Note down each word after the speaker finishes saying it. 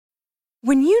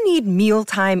When you need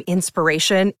mealtime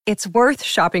inspiration, it's worth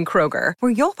shopping Kroger,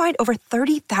 where you'll find over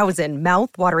 30,000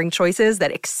 mouth-watering choices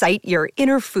that excite your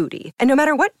inner foodie. And no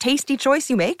matter what tasty choice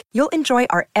you make, you'll enjoy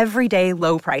our everyday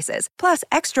low prices, plus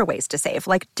extra ways to save,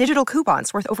 like digital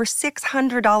coupons worth over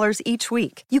 $600 each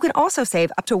week. You can also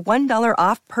save up to $1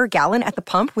 off per gallon at the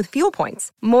pump with fuel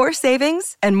points. More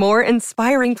savings and more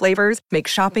inspiring flavors make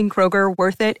shopping Kroger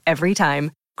worth it every time.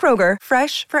 Kroger,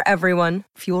 fresh for everyone.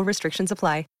 Fuel restrictions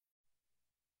apply.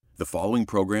 The following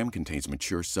program contains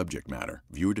mature subject matter.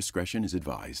 Viewer discretion is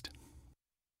advised.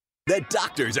 The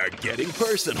doctors are getting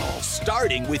personal,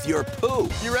 starting with your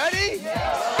poop. You ready?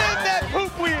 Yeah. Spin that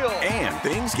poop wheel. And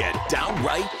things get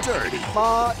downright dirty.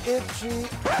 Itchy.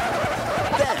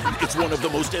 Then it's one of the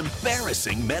most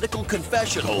embarrassing medical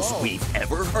confessionals we've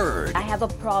ever heard. I have a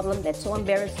problem that's so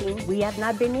embarrassing. We have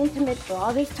not been intimate for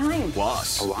all this time.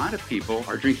 Plus, a lot of people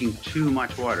are drinking too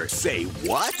much water. Say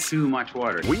what? Too much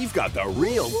water. We've got the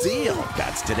real deal.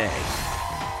 That's today.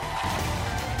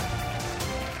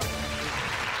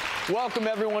 Welcome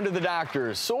everyone to the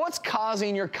doctors. So what's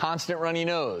causing your constant runny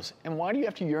nose? And why do you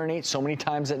have to urinate so many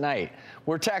times at night?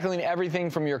 We're tackling everything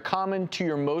from your common to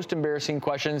your most embarrassing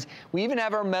questions. We even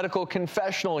have our medical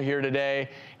confessional here today,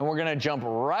 and we're gonna jump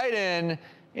right in.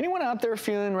 Anyone out there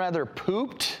feeling rather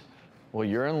pooped? Well,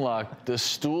 you're in luck. The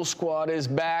Stool Squad is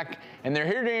back, and they're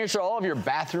here to answer all of your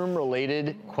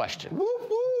bathroom-related questions.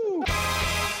 Woo-hoo.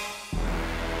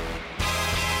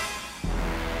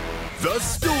 The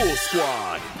Stool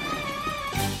Squad.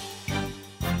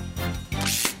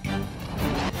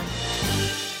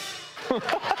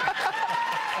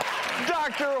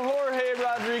 Dr. Jorge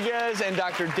Rodriguez and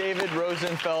Dr. David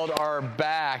Rosenfeld are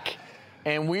back,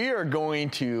 and we are going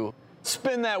to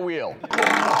spin that wheel.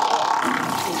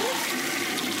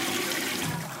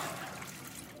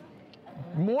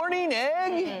 Morning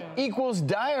egg equals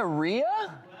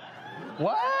diarrhea?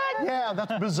 What? Yeah,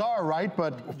 that's bizarre, right?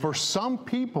 But for some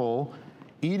people,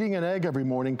 eating an egg every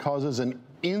morning causes an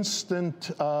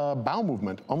instant bowel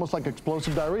movement, almost like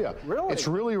explosive diarrhea. Really? It's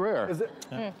really rare. Is it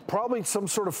probably some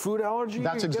sort of food allergy?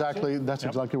 That's exactly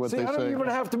what See, they I don't say. even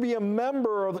have to be a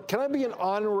member of can I be an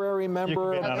honorary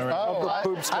member of the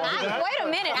poop squad? Wait a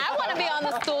minute, I want to be on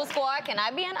the Stool Squad. Can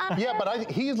I be an honorary? Yeah, but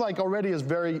he's like already is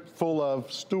very full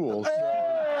of stools.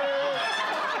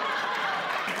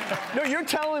 No, you're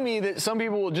telling me that some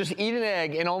people will just eat an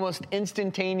egg and almost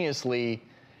instantaneously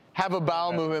have a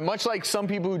bowel movement, much like some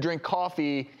people who drink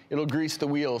coffee, it'll grease the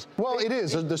wheels. Well, it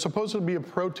is. There's supposed to be a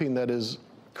protein that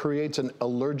creates an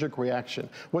allergic reaction.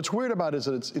 What's weird about it is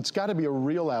that it's got to be a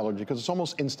real allergy because it's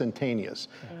almost instantaneous,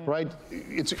 right?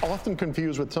 It's often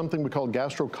confused with something we call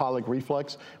gastrocolic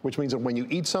reflex, which means that when you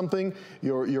eat something,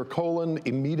 your colon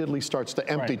immediately starts to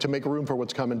empty to make room for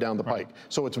what's coming down the pike.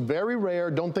 So it's very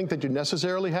rare. Don't think that you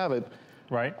necessarily have it.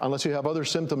 Right. Unless you have other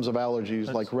symptoms of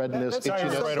allergies like redness,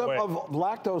 itchiness. That's of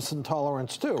lactose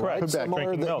intolerance too, right?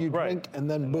 Similar that you drink and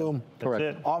then boom,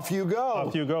 off you go.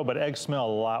 Off you go, but eggs smell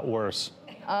a lot worse.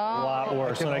 A lot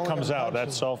worse when it comes out.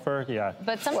 That sulfur,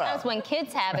 But sometimes when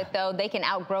kids have it, though, they can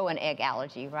outgrow an egg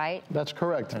allergy, right? That's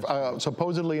correct.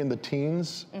 Supposedly in the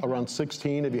teens, around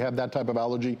 16, if you have that type of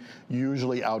allergy, you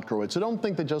usually outgrow it. So don't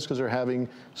think that just because you're having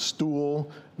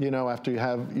stool, after you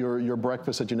have your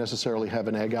breakfast that you necessarily have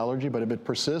an egg allergy. But if it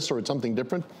persists or it's something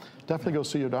different, definitely go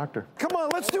see your doctor. Come on,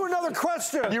 let's do another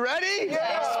question. You ready?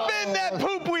 Yeah. Spin that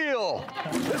poop wheel.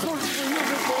 This one's for you,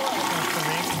 big boy.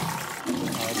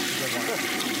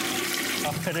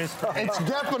 It is. It's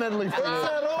definitely for you.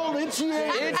 That old itchy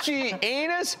anus. Itchy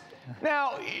anus?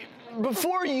 Now,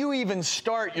 before you even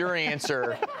start your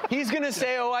answer, he's going to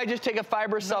say, I just take a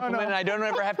fiber supplement and I don't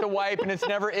ever have to wipe and it's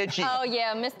never itchy. Oh,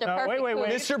 yeah, Mr. Perfect. Wait.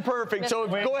 Mr. Perfect. So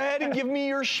go ahead and give me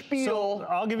your spiel. So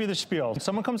I'll give you the spiel.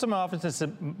 Someone comes to my office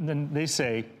and they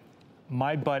say,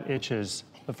 my butt itches.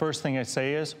 The first thing I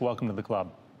say is, welcome to the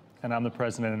club. And I'm the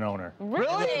president and owner.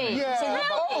 Really? Yeah.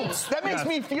 That makes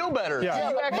me feel better.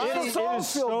 Yeah. It is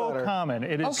so common.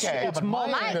 It is. Okay, it's but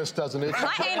my anus doesn't itch.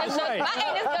 My anus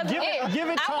doesn't itch. Give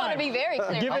it I want to time. be very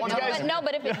clear. Give it time.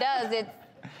 But if it does, it's...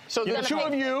 So the two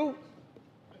of you,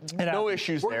 no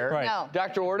issues there. Right. No.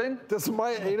 Dr. Orden? Does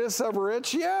my anus ever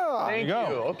itch? Yeah. Thank you.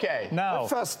 Okay. Now, I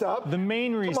fessed up. the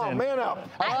main reason. Come on, man up.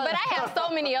 But I have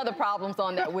so many other problems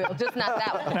on that wheel, just not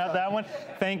that one. Not that one?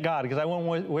 Thank God, because I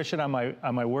wouldn't wish it on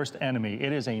my worst enemy.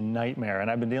 It is a nightmare, and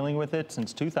I've been dealing with it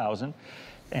since 2000.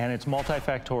 and it's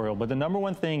multifactorial. But the number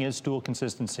one thing is stool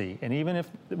consistency. And even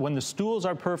when the stools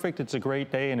are perfect, it's a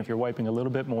great day. And if you're wiping a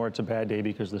little bit more, it's a bad day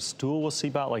because the stool will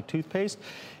seep out like toothpaste.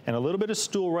 And a little bit of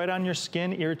stool right on your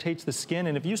skin irritates the skin.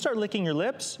 And if you start licking your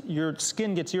lips, your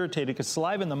skin gets irritated because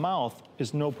saliva in the mouth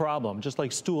is no problem. Just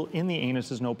like stool in the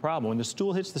anus is no problem. When the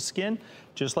stool hits the skin,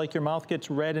 just like your mouth gets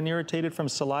red and irritated from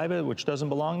saliva, which doesn't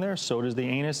belong there, so does the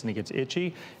anus, and it gets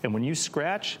itchy. And when you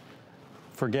scratch,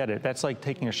 forget it. That's like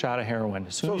taking a shot of heroin.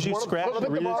 As soon as you scratch,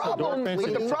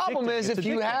 the problem is if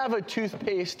you have a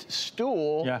toothpaste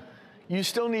stool, you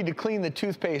still need to clean the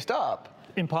toothpaste up.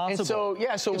 Impossible.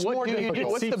 And so what do you do?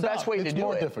 What's the best way to do it? It's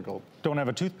more difficult. Don't have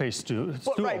a toothpaste stool.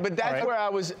 Right, but that's where I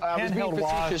was being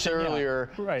facetious earlier.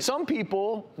 Right. Some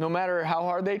people, no matter how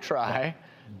hard they try.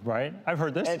 Right, I've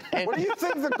heard this. What do you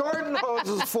think the garden hose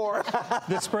is for?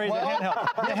 The spray, the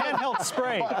handheld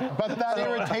spray. But that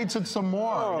irritates it some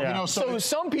more. Yeah. You know, so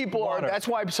some people are. That's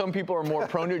why some people are more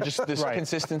prone to just this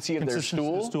consistency of their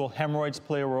stool. Hemorrhoids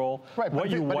play a role. Right, but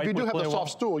if you do have the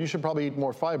soft stool, you should probably eat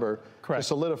more fiber to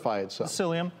solidify itself.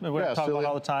 Psyllium, we talk about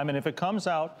all the time, and if it comes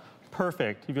out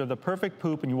perfect, if you have the perfect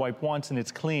poop and you wipe once and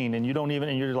it's clean and you don't even,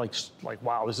 and you're like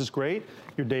wow, this is great,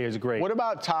 your day is great. What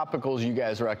about topicals you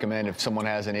guys recommend if someone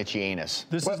has an itchy anus?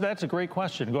 That's a great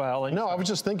question. Go ahead. No, I was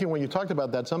just thinking when you talked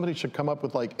about that, somebody should come up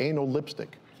with like anal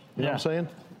lipstick. You know what I'm saying?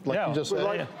 Like you just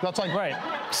that's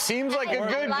like seems like a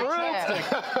good group.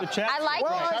 I like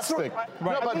chapstick.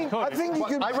 I think you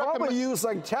could probably use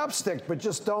like chapstick, but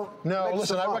just don't. No,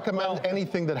 listen, I recommend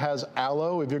anything that has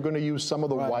aloe. If you're going to use some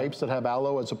of the wipes that have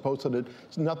aloe, as opposed to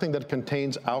nothing that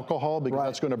contains alcohol, because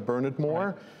that's going to burn it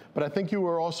more. But I think you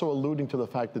were also alluding to the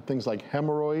fact that things like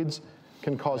hemorrhoids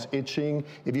can cause itching.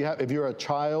 If you're a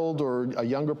child or a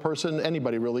younger person,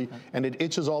 anybody really, and it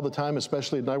itches all the time,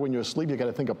 especially at night when you're asleep, you got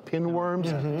to think of pinworms.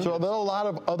 So there are a lot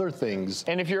of other things.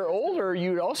 And if you're older,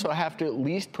 you'd also have to at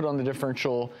least put on the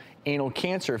differential anal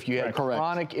cancer if you had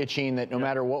chronic itching that no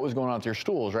matter what was going on with your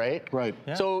stools, right? Right.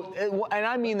 Yeah. So, and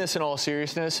I mean this in all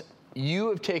seriousness, you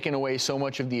have taken away so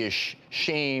much of the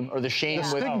shame with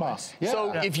stigma.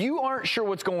 So if you aren't sure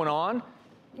what's going on,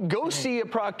 go see a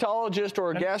proctologist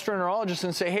or a gastroenterologist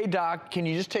and say, hey, doc, can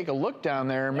you just take a look down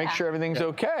there and make sure everything's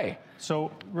okay?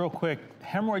 So real quick,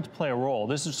 hemorrhoids play a role.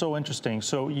 This is so interesting.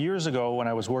 So years ago when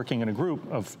I was working in a group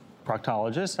of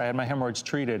proctologists, I had my hemorrhoids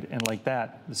treated, and like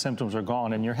that, the symptoms are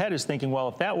gone. And your head is thinking, well,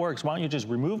 if that works, why don't you just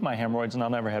remove my hemorrhoids and I'll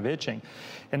never have itching?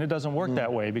 And it doesn't work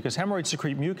that way, because hemorrhoids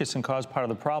secrete mucus and cause part of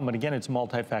the problem. But again, it's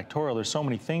multifactorial. There's so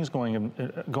many things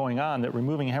going on that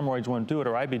removing hemorrhoids won't do it,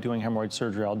 or I'd be doing hemorrhoid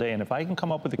surgery all day. And if I can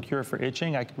come up with a cure for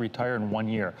itching, I could retire in 1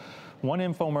 year. One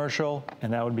infomercial,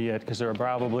 and that would be it, because there are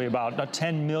probably about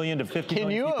 10 million to 50 million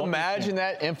people. Can you imagine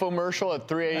that infomercial at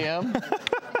 3 a.m.?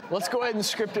 Let's go ahead and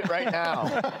script it right now.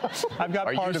 I've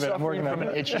got part of it. I'm working on it.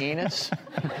 Are you suffering from an itchy anus?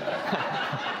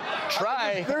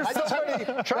 Try. There's somebody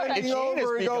bending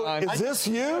over and go, is this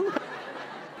you?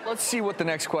 Let's see what the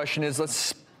next question is.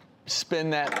 Let's spin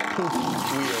that poop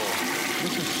wheel.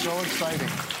 This is so exciting.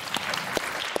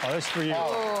 Oh, this is for you.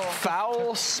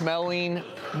 Foul smelling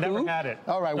poop. Never had it.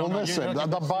 All right, listen, the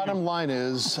bottom line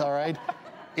is, all right,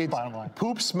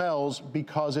 poop smells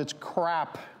because it's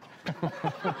crap. All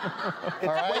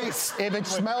right? If it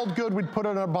smelled good, we'd put it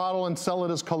in a bottle and sell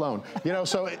it as cologne. You know,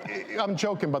 so I'm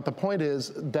joking, but the point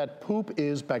is that poop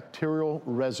is bacterial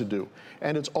residue,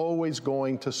 and it's always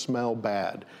going to smell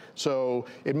bad. So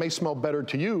it may smell better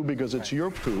to you because it's your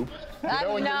poop.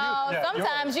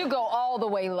 Sometimes you go all the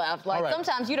way left. Like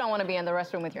sometimes you don't want to be in the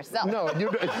restroom with yourself. No,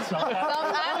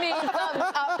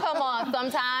 come on.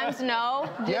 Sometimes no.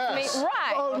 Just me.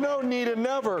 Right. Oh no, Nita,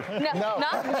 never. No,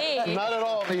 not me. Not at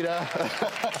all, Nita.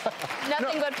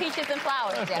 Nothing but peaches and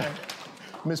flowers, Devin.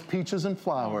 Miss Peaches and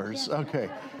Flowers, okay.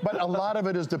 But a lot of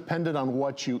it is dependent on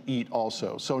what you eat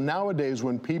also. So nowadays,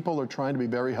 when people are trying to be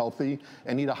very healthy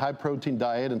and eat a high protein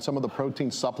diet and some of the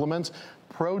protein supplements,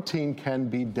 protein can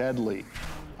be deadly.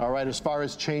 All right, as far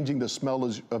as changing the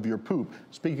smell of your poop.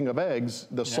 Speaking of eggs,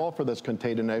 the sulfur that's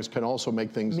contained in eggs can also make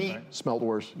things smell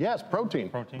worse. Yes, protein.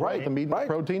 Right, the meat and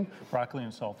protein. Broccoli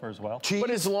and sulfur as well. Cheese.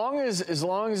 But as long as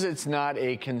it's not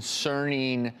a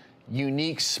concerning,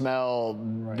 unique smell,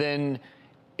 then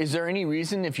is there any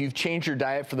reason if you've changed your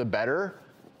diet for the better,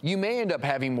 you may end up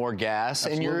having more gas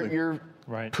and your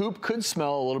poop could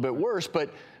smell a little bit worse,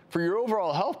 but for your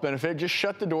overall health benefit, just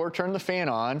shut the door, turn the fan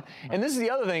on. And this is the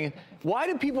other thing. Why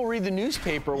do people read the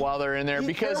newspaper while they're in there?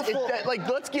 Because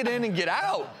let's get in and get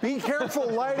out. Be careful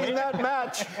lighting that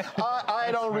match. I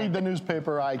don't read the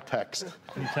newspaper, I text.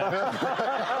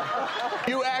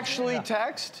 You actually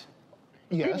text?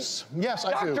 Yes,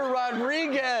 I do. Dr.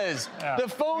 Rodriguez, the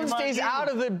phone stays out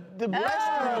of the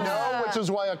restroom. No, which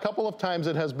is why a couple of times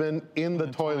it has been in the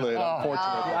toilet,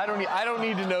 unfortunately. I don't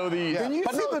need to know these. Can you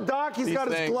see the doc? He's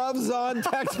got his gloves on,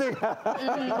 texting.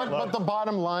 But the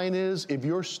bottom line is, if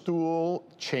your stool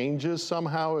changes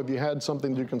somehow, if you had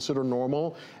something you consider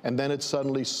normal, and then it's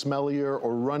suddenly smellier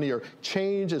or runnier,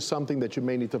 change is something that you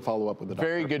may need to follow up with the doctor.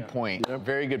 Very good point. Yep.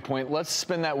 Very good point. Let's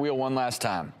spin that wheel one last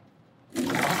time. It's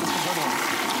going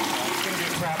to be a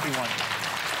crappy one.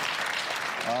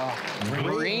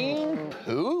 Green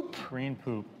poop? Green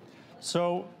poop.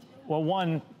 So, well,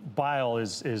 one, bile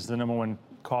is the number one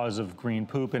cause of green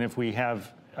poop. And if we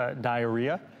have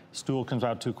diarrhea, stool comes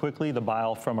out too quickly, the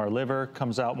bile from our liver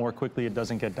comes out more quickly. It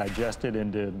doesn't get digested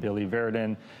into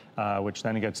biliverdin, which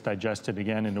then gets digested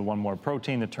again into one more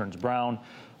protein that turns brown.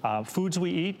 Foods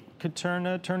we eat could turn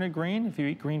it green. If you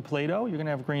eat green Play-Doh, you're going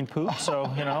to have green poop.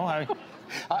 So, you know,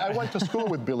 I went to school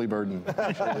with Billy Burden,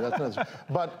 actually. That's nice.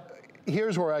 But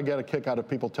here's where I get a kick out of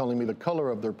people telling me the color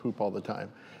of their poop all the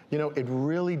time. You know, it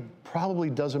really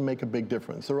probably doesn't make a big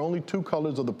difference. There are only two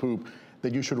colors of the poop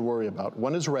that you should worry about.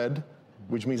 One is red,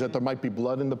 which means that there might be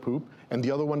blood in the poop, and the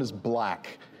other one is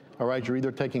black. All right, you're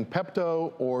either taking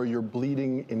Pepto or you're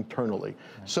bleeding internally.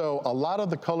 So a lot of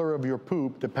the color of your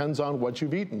poop depends on what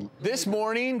you've eaten. This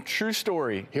morning, true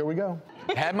story. Here we go.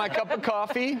 Had my cup of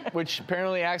coffee, which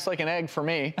apparently acts like an egg for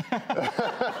me.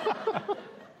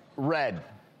 Red.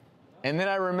 And then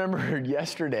I remembered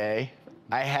yesterday,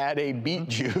 I had a beet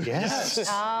juice. Yes.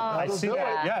 I see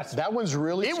that. Yes. That one's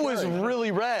really It was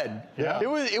really red. Yeah.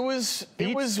 It was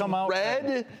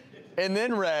red. And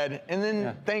then red, and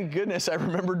then thank goodness I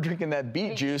remembered drinking that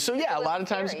beet juice. So yeah, a lot of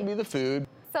times it can be the food.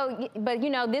 So, but you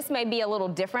know, this may be a little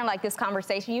different, like this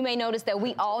conversation. You may notice that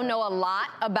we all know a lot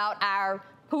about our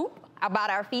poop,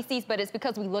 about our feces, but it's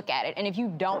because we look at it. And if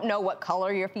you don't know what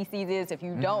color your feces is, if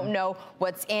you don't know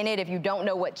what's in it, if you don't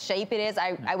know what shape it is,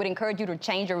 I would encourage you to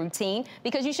change your routine,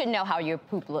 because you should know how your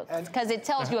poop looks, because it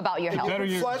tells you about your health.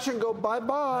 Flush and go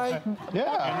bye-bye.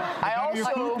 Yeah.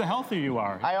 The healthier you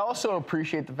are. I also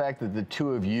appreciate the fact that the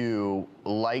two of you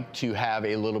like to have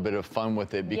a little bit of fun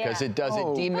with it, because it does, it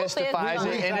demystifies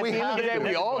it. And at the end of the day,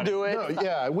 we all do it. No,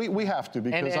 yeah, we have to,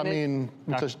 because I mean,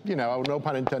 just, you know, no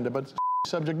pun intended, but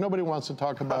subject, nobody wants to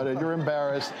talk about it. You're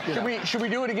embarrassed. Should we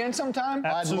do it again sometime?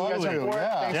 Absolutely. I'd love to.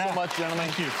 Yeah. Thanks so much, gentlemen.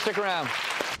 Thank you. Stick around.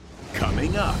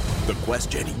 Coming up, the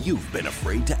question you've been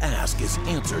afraid to ask is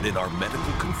answered in our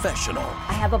medical confessional.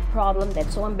 I have a problem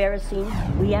that's so embarrassing.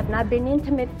 We have not been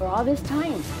intimate for all this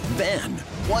time. Then,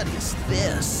 what is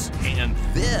this and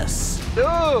this?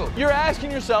 Ooh, you're asking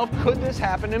yourself, could this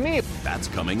happen to me? That's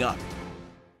coming up.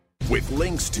 With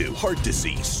links to heart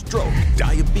disease, stroke,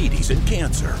 diabetes, and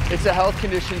cancer. It's a health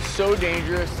condition so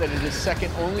dangerous that it is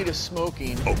second only to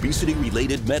smoking.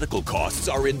 Obesity-related medical costs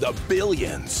are in the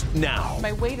billions now.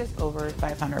 My weight is over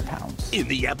 500 pounds. In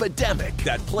the epidemic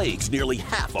that plagues nearly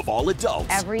half of all adults.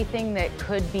 Everything that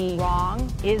could be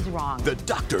wrong is wrong. The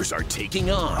doctors are taking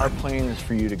on. Our plan is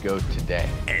for you to go today.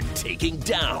 And taking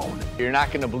down. You're not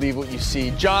going to believe what you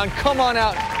see. John, come on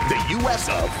out. The U.S.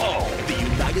 of the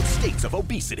United States of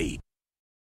obesity.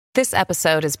 This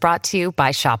episode is brought to you by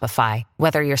Shopify.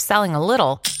 Whether you're selling a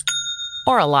little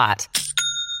or a lot,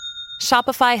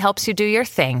 Shopify helps you do your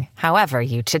thing, however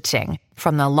you cha-ching.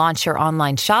 From the launch your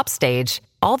online shop stage,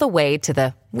 all the way to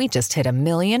the we just hit 1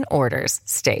 million orders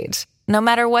stage. No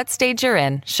matter what stage you're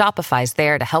in, Shopify's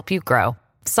there to help you grow.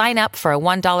 Sign up for a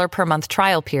 $1 per month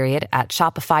trial period at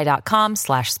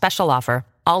shopify.com/special offer,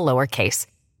 all lowercase.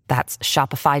 That's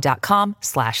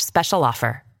shopify.com/special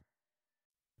offer.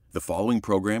 The following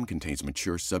program contains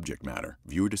mature subject matter.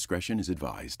 Viewer discretion is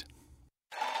advised.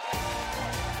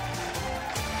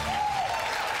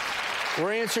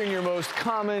 We're answering your most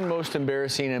common, most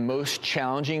embarrassing, and most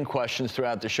challenging questions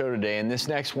throughout the show today. And this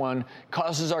next one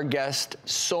causes our guest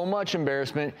so much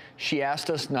embarrassment, she asked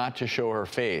us not to show her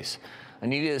face.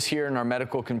 Anita is here in our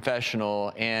medical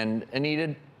confessional. And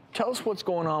Anita, tell us what's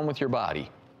going on with your body.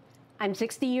 I'm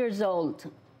 60 years old,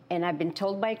 and I've been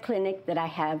told by a clinic that I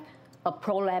have a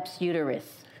prolapsed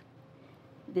uterus.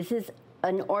 This is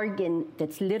an organ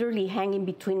that's literally hanging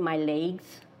between my legs.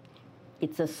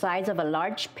 It's the size of a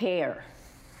large pear,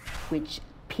 which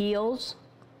peels.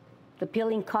 The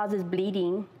peeling causes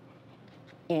bleeding,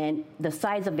 and the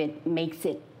size of it makes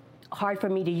it hard for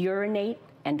me to urinate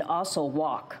and also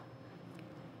walk.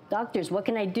 Doctors, what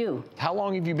can I do? How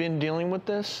long have you been dealing with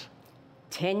this?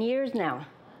 10 years now.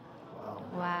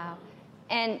 Wow.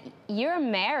 And you're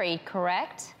married,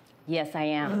 correct? Yes, I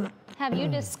am. Have you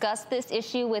discussed this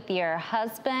issue with your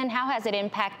husband? How has it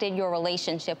impacted your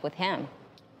relationship with him?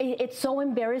 It's so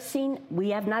embarrassing. We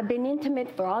have not been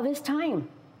intimate for all this time.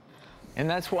 And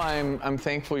that's why I'm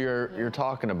thankful you're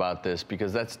talking about this,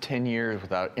 because that's 10 years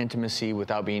without intimacy,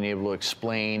 without being able to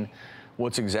explain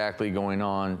what's exactly going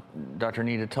on. Dr.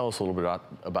 Anita, tell us a little bit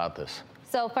about this.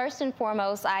 So first and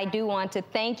foremost, I do want to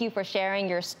thank you for sharing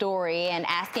your story and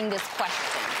asking this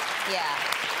question. Yeah,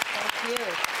 thank you.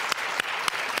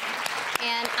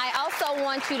 And I also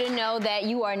want you to know that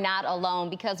you are not alone,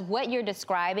 because what you're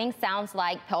describing sounds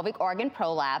like pelvic organ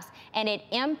prolapse, and it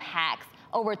impacts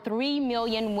over 3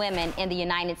 million women in the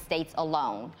United States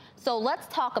alone. So let's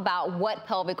talk about what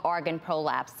pelvic organ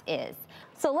prolapse is.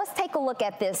 So let's take a look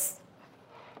at this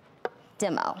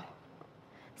demo.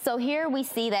 So here we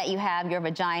see that you have your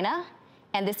vagina,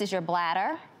 and this is your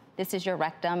bladder, this is your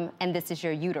rectum, and this is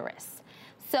your uterus.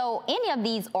 So any of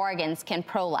these organs can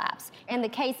prolapse. In the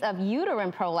case of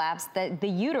uterine prolapse, the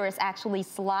uterus actually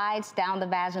slides down the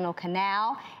vaginal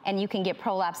canal, and you can get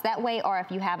prolapse that way. Or if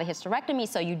you have a hysterectomy,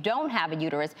 so you don't have a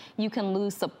uterus, you can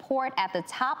lose support at the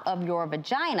top of your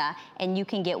vagina, and you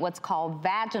can get what's called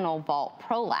vaginal vault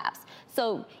prolapse.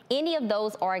 So any of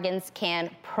those organs can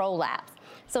prolapse.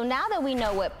 So now that we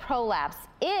know what prolapse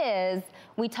is,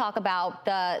 we talk about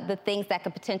the things that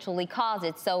could potentially cause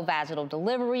it. So vaginal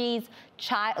deliveries,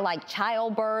 like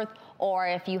childbirth, or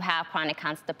if you have chronic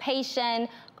constipation,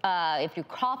 if you're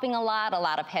coughing a lot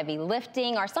of heavy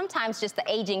lifting, or sometimes just the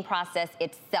aging process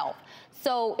itself.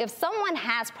 So if someone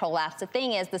has prolapse, the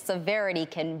thing is the severity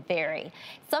can vary.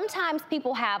 Sometimes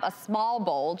people have a small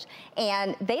bulge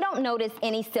and they don't notice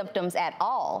any symptoms at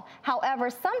all. However,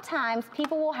 sometimes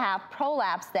people will have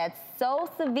prolapse that's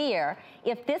so severe.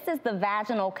 If this is the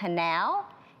vaginal canal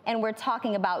and we're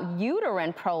talking about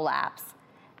uterine prolapse,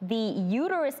 the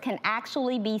uterus can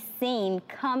actually be seen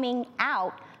coming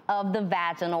out of the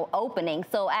vaginal opening.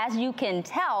 So as you can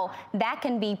tell, that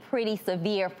can be pretty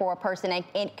severe for a person, and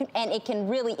it can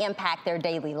really impact their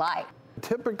daily life.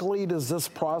 Typically, does this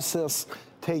process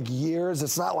take years?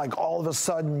 It's not like all of a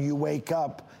sudden you wake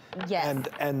up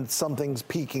and something's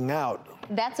peeking out.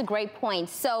 That's a great point.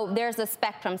 So there's a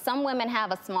spectrum. Some women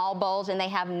have a small bulge and they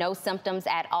have no symptoms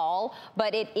at all,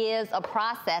 but it is a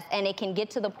process, and it can get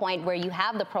to the point where you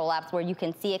have the prolapse where you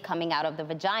can see it coming out of the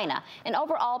vagina. And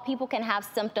overall, people can have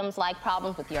symptoms like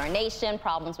problems with urination,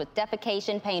 problems with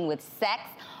defecation, pain with sex,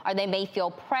 or they may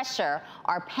feel pressure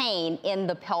or pain in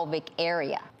the pelvic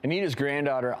area. Anita's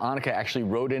granddaughter, Annika, actually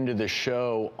wrote into the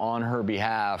show on her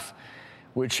behalf,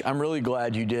 which I'm really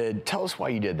glad you did. Tell us why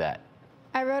you did that.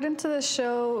 I wrote into the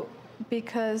show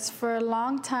because for a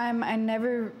long time I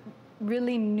never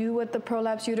really knew what the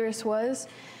prolapsed uterus was,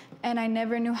 and I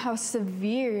never knew how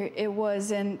severe it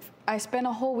was. And I spent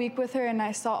a whole week with her, and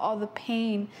I saw all the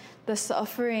pain, the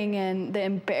suffering, and the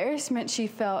embarrassment she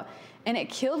felt. And it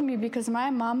killed me, because my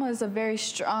mama is a very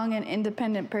strong and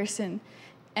independent person,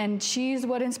 and she's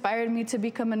what inspired me to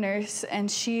become a nurse,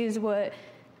 and she is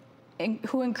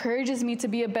who encourages me to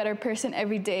be a better person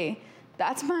every day.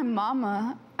 That's my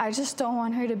mama. I just don't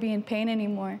want her to be in pain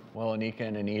anymore. Well, Anika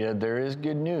and Anita, there is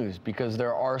good news, because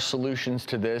there are solutions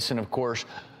to this. And of course,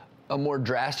 a more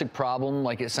drastic problem,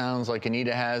 like it sounds like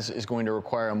Anita has, is going to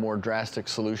require a more drastic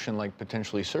solution, like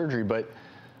potentially surgery. But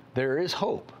there is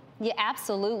hope. Yeah,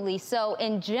 absolutely. So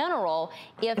in general,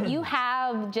 if you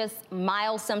have just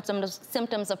mild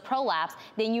symptoms of prolapse,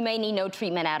 then you may need no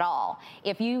treatment at all.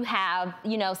 If you have,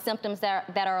 symptoms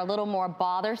that are a little more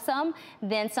bothersome,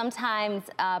 then sometimes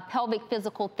pelvic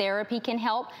physical therapy can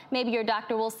help. Maybe your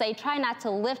doctor will say, try not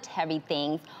to lift heavy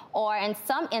things. Or in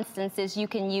some instances, you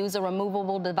can use a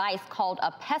removable device called a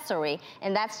pessary,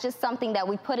 and that's just something that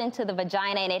we put into the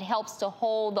vagina, and it helps to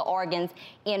hold the organs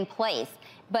in place.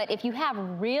 But if you have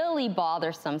really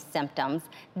bothersome symptoms,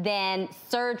 then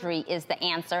surgery is the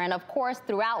answer. And of course,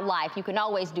 throughout life, you can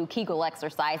always do Kegel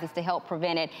exercises to help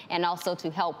prevent it, and also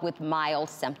to help with mild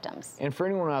symptoms. And for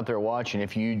anyone out there watching,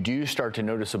 if you do start to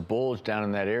notice a bulge down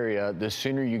in that area, the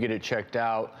sooner you get it checked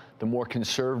out, the more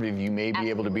conservative you may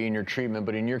be able to be in your treatment.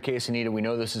 But in your case, Anita, we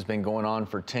know this has been going on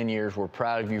for 10 years. We're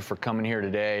proud of you for coming here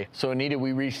today. So Anita,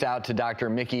 we reached out to Dr.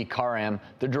 Mickey Karam,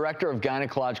 the Director of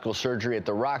Gynecological Surgery at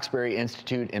the Roxbury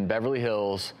Institute in Beverly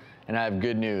Hills, and I have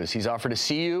good news. He's offered to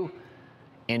see you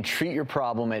and treat your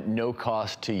problem at no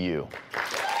cost to you.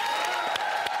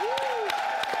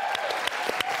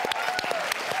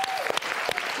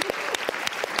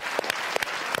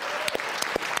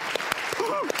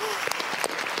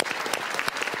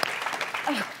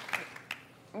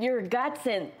 You're a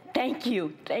godsend. Thank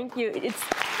you. Thank you. And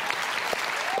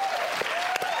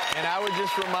I would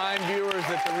just remind viewers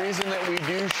that the reason that we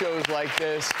do shows like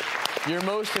this Your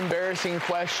most embarrassing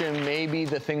question may be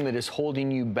the thing that is holding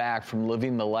you back from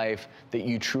living the life that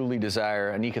you truly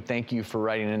desire. Anika, thank you for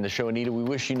writing in the show. Anita, we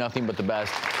wish you nothing but the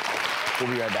best.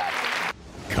 We'll be right back.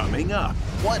 Coming up,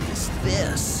 what is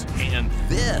this and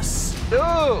this?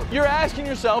 Ooh, you're asking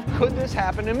yourself, could this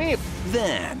happen to me?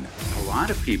 Then, A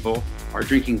lot of people are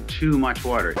drinking too much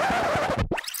water.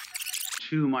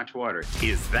 Too much water.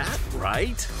 is that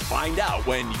right? Find out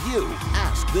when you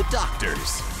ask the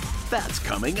doctors. That's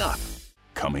coming up.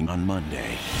 Coming on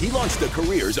Monday. He launched the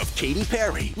careers of Katy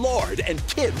Perry, Lorde, and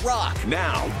Kid Rock.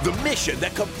 Now, the mission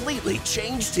that completely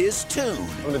changed his tune.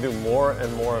 I'm going to do more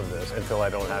and more of this until I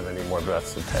don't have any more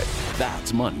breaths to take.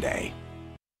 That's Monday.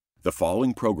 The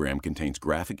following program contains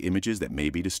graphic images that may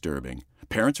be disturbing.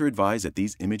 Parents are advised that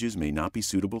these images may not be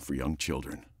suitable for young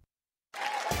children.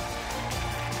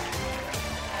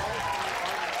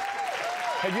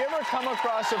 Have you ever come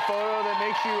across a photo that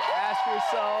makes you ask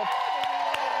yourself,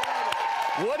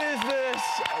 what is this?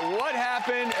 What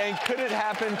happened? And could it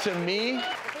happen to me?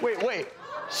 Wait.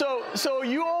 So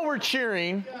you all were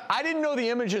cheering. I didn't know the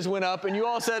images went up, and you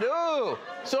all said, ooh.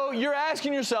 So you're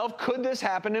asking yourself, could this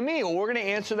happen to me? Well, we're going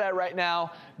to answer that right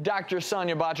now. Dr.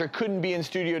 Sonia Batra couldn't be in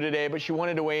studio today, but she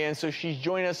wanted to weigh in, so she's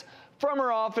joined us from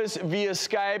her office via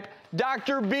Skype.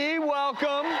 Dr. B,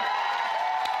 welcome.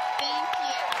 Thank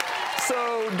you.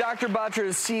 So Dr. Batra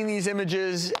has seen these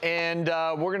images, and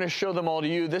we're going to show them all to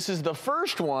you. This is the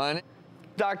first one.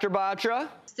 Dr. Batra?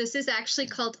 This is actually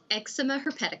called eczema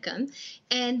herpeticum,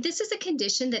 and this is a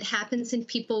condition that happens in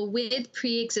people with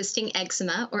pre-existing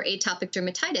eczema or atopic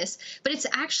dermatitis, but it's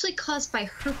actually caused by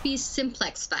herpes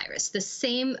simplex virus, the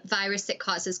same virus that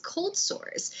causes cold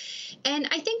sores. And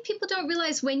I think people don't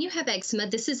realize when you have eczema,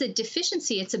 this is a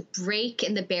deficiency. It's a break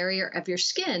in the barrier of your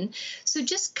skin. So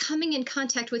just coming in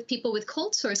contact with people with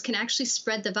cold sores can actually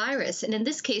spread the virus. And in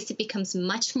this case, it becomes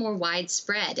much more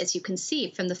widespread, as you can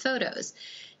see from the photos.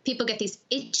 People get these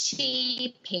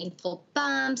itchy, painful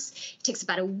bumps. It takes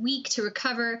about a week to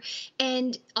recover.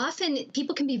 And often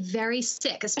people can be very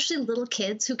sick, especially little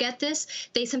kids who get this.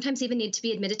 They sometimes even need to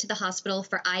be admitted to the hospital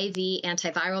for IV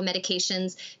antiviral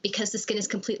medications because the skin is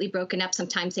completely broken up.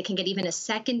 Sometimes they can get even a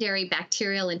secondary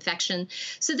bacterial infection.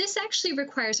 So this actually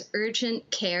requires urgent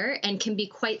care and can be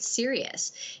quite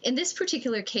serious. In this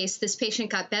particular case, this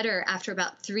patient got better after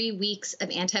about 3 weeks of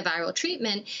antiviral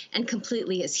treatment and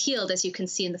completely is healed, as you can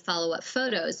see in the follow-up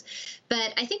photos.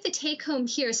 But I think the take-home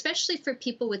here, especially for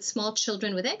people with small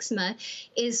children with eczema,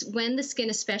 is when the skin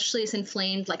especially is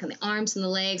inflamed, like on the arms and the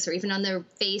legs, or even on their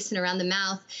face and around the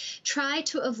mouth, try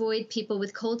to avoid people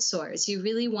with cold sores. You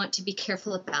really want to be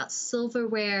careful about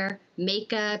silverware,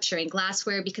 makeup, sharing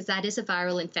glassware, because that is a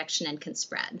viral infection and can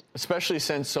spread. Especially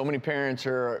since so many parents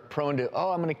are prone to,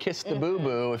 oh, I'm going to kiss the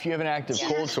boo-boo. If you have an active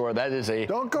cold sore, that is a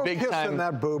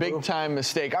big time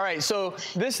mistake. All right, so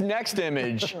this next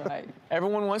image,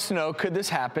 everyone wants to know, could this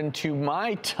happen to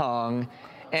my tongue?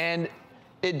 And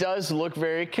it does look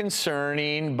very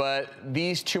concerning, but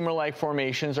these tumor-like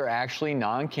formations are actually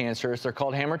non-cancerous. They're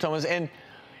called hamartomas. And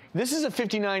this is a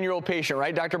 59-year-old patient,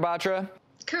 right, Dr. Batra?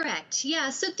 Correct. Yeah.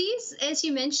 So these, as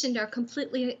you mentioned, are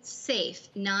completely safe,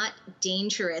 not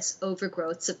dangerous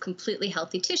overgrowths of completely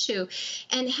healthy tissue.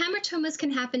 And hamartomas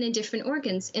can happen in different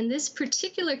organs. In this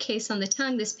particular case on the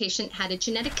tongue, this patient had a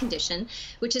genetic condition,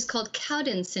 which is called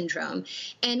Cowden syndrome.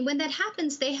 And when that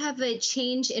happens, they have a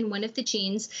change in one of the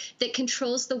genes that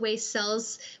controls the way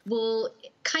cells will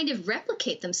kind of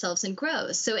replicate themselves and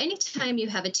grow. So anytime you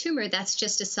have a tumor, that's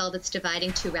just a cell that's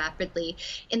dividing too rapidly.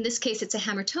 In this case, it's a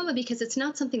hamartoma because it's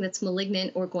not something that's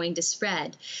malignant or going to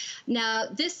spread. Now,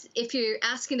 this, if you're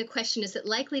asking the question, is it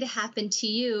likely to happen to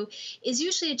you, is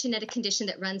usually a genetic condition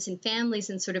that runs in families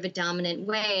in sort of a dominant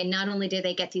way. And not only do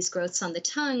they get these growths on the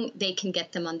tongue, they can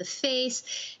get them on the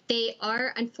face. They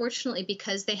are, unfortunately,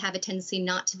 because they have a tendency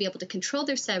not to be able to control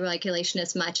their cell regulation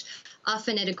as much,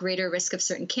 often at a greater risk of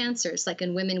certain cancers. Like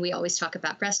in women, we always talk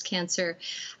about breast cancer.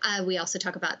 We also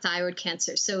talk about thyroid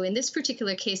cancer. So in this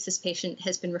particular case, this patient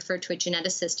has been referred to a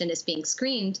geneticist and is being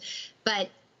screened. But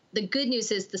the good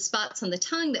news is the spots on the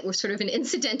tongue that were sort of an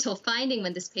incidental finding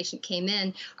when this patient came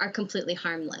in are completely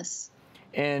harmless.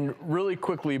 And really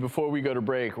quickly, before we go to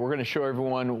break, we're going to show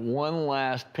everyone one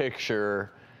last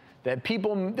picture that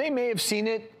people, they may have seen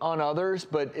it on others,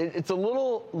 but it's a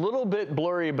little bit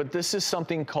blurry, but this is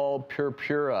something called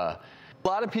purpura. A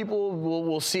lot of people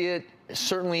will see it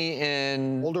certainly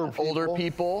in older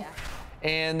people.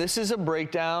 And this is a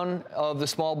breakdown of the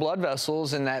small blood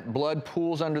vessels, and that blood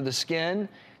pools under the skin.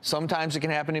 Sometimes it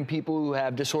can happen in people who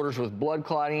have disorders with blood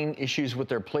clotting, issues with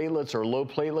their platelets or low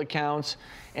platelet counts,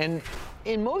 and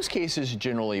in most cases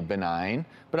generally benign.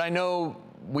 But I know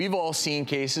we've all seen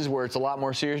cases where it's a lot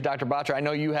more serious. Dr. Batra, I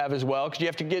know you have as well, because you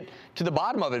have to get to the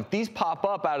bottom of it. If these pop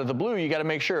up out of the blue, you got to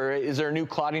make sure, is there a new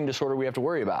clotting disorder we have to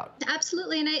worry about?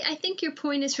 Absolutely, and I think your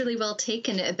point is really well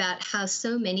taken about how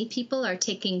so many people are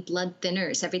taking blood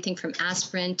thinners, everything from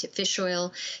aspirin to fish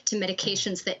oil to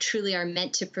medications that truly are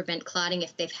meant to prevent clotting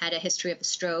if they've had a history of a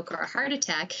stroke or a heart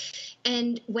attack.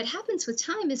 And what happens with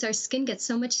time is our skin gets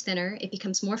so much thinner, it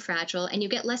becomes more fragile, and you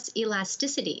get less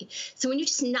elasticity. So when you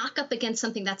just knock up against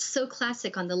something that's so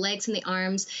classic on the legs and the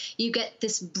arms, you get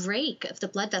this break of the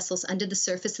blood vessels under the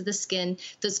surface of the skin.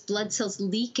 Those blood cells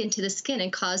leak into the skin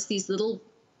and cause these little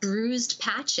bruised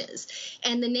patches.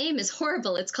 And the name is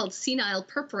horrible. It's called senile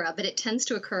purpura, but it tends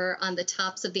to occur on the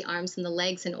tops of the arms and the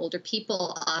legs in older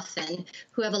people often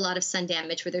who have a lot of sun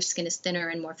damage where their skin is thinner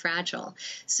and more fragile.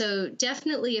 So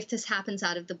definitely if this happens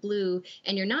out of the blue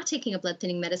and you're not taking a blood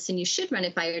thinning medicine, you should run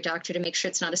it by your doctor to make sure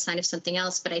it's not a sign of something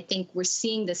else. But I think we're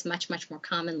seeing this much, much more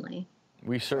commonly.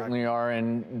 We certainly are.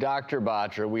 And Dr.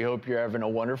 Batra, we hope you're having a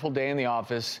wonderful day in the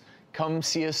office. Come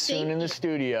see us soon in the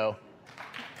studio.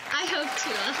 I hope to.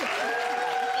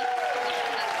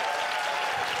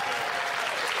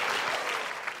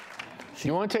 Do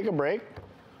you want to take a break?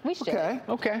 We should.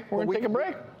 Okay, we're going to take a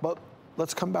break. But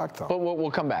let's come back, though. But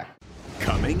we'll come back.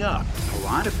 Coming up. A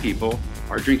lot of people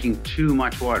are drinking too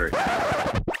much water.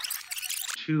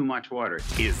 Too much water.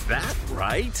 Is that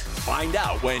right? Find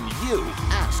out when you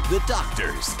ask the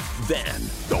doctors. Then,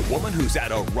 the woman who's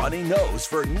had a runny nose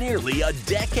for nearly a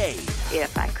decade.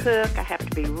 If I cook, I have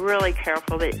to be really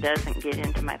careful that it doesn't get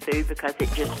into my food because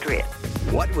it just drips.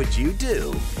 What would you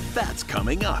do? That's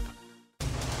coming up.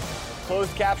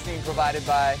 Closed captioning provided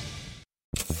by...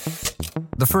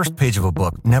 The first page of a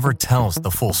book never tells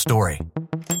the full story.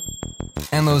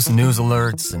 And those news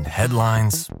alerts and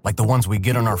headlines, like the ones we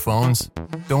get on our phones,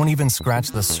 don't even scratch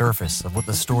the surface of what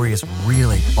the story is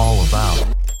really all about.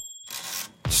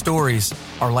 Stories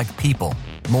are like people,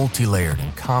 multi-layered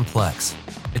and complex.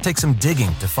 It takes some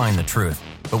digging to find the truth,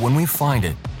 but when we find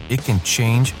it, it can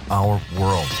change our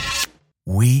world.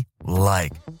 We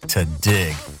like to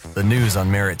dig. The news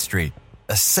on Merritt Street.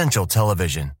 Essential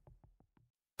television.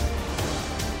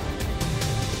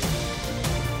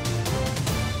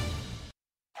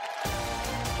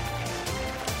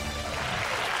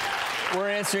 We're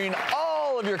answering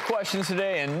all of your questions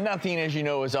today, and nothing, as you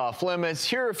know, is off limits.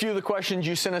 Here are a few of the questions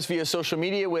you sent us via social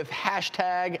media with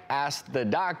hashtag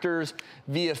 #AskTheDoctors.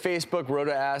 Via Facebook,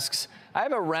 Rhoda asks, I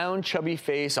have a round, chubby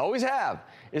face, always have.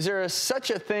 Is there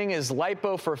such a thing as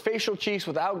lipo for facial cheeks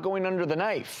without going under the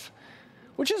knife?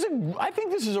 Which is, I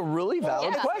think this is a really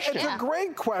valid question. It's a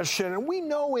great question. And we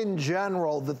know in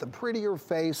general that the prettier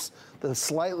face, the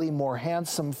slightly more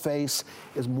handsome face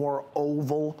is more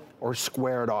oval or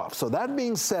squared off. So that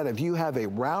being said, if you have a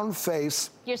round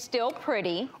face... You're still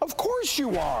pretty. Of course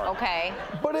you are. Okay.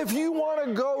 But if you want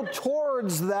to go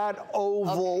towards that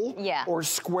oval or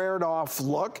squared off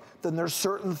look, then there's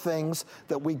certain things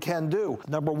that we can do.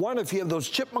 Number one, if you have those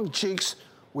chipmunk cheeks,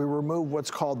 we remove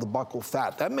what's called the buccal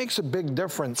fat. That makes a big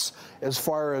difference as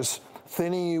far as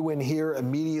thinning you in here,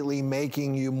 immediately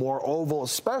making you more oval,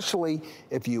 especially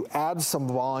if you add some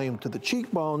volume to the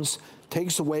cheekbones,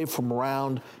 takes away from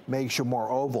round, makes you more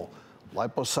oval.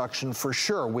 Liposuction for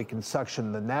sure. We can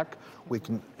suction the neck. We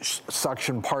can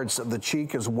suction parts of the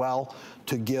cheek as well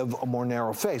to give a more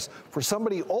narrow face. For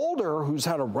somebody older who's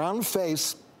had a round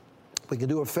face, we can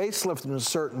do a facelift in a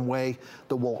certain way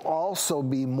that will also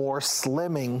be more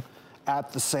slimming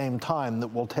at the same time, that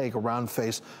will take a round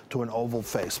face to an oval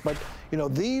face. But you know,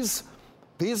 these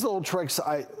little tricks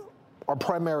are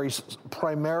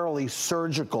primarily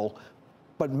surgical,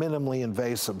 but minimally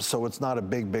invasive, so it's not a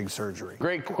big surgery.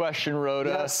 Great question, Rhoda.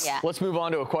 Yes. Yeah. Let's move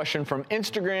on to a question from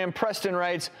Instagram. Preston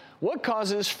writes, what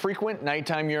causes frequent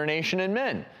nighttime urination in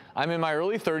men? I'm in my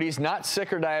early 30s, not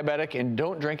sick or diabetic, and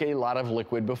don't drink a lot of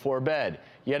liquid before bed.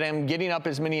 Yet I'm getting up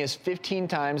as many as 15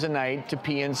 times a night to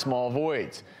pee in small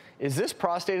voids. Is this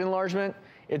prostate enlargement?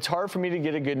 It's hard for me to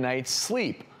get a good night's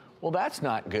sleep. Well, that's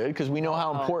not good, because we know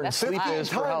how important sleep is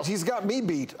for health. He's got me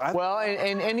beat. Well,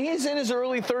 and he's in his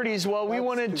early 30s. Well, we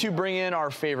wanted to bring in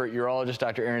our favorite urologist,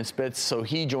 Dr. Aaron Spitz, so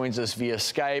he joins us via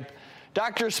Skype.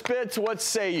 Dr. Spitz, what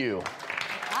say you?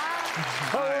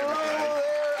 Hello there,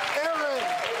 Aaron.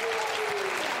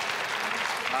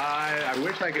 I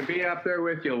wish I could be up there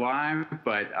with you live,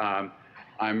 but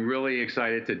I'm really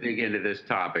excited to dig into this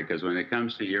topic, because when it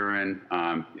comes to urine,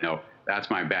 you know,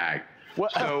 that's my bag.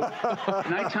 So,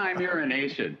 nighttime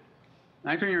urination.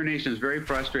 Nighttime urination is very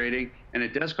frustrating, and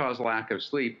it does cause lack of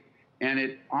sleep. And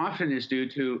it often is due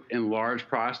to enlarged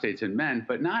prostates in men,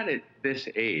 but not at this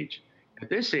age. At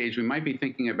this age, we might be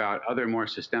thinking about other more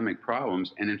systemic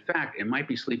problems, and in fact, it might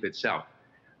be sleep itself.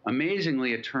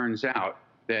 Amazingly, it turns out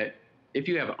that if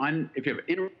you have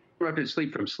interrupted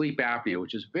sleep from sleep apnea,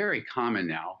 which is very common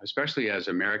now, especially as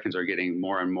Americans are getting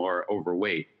more and more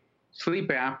overweight, sleep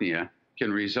apnea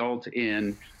can result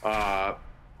in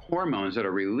hormones that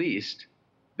are released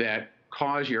that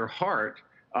cause your heart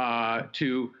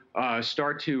to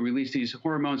start to release these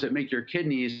hormones that make your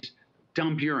kidneys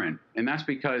dump urine. And that's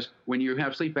because when you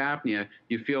have sleep apnea,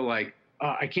 you feel like,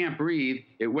 I can't breathe.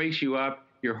 It wakes you up,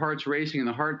 your heart's racing, and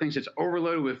the heart thinks it's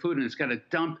overloaded with fluid, and it's got to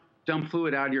dump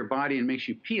fluid out of your body and makes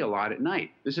you pee a lot at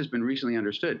night. This has been recently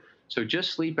understood. So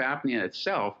just sleep apnea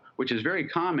itself, which is very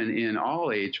common in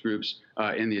all age groups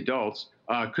in the adults,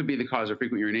 could be the cause of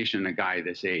frequent urination in a guy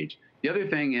this age. The other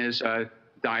thing is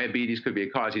diabetes could be a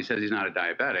cause. He says he's not a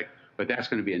diabetic, but that's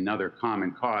going to be another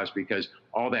common cause because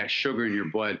all that sugar in your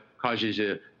blood causes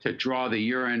you to draw the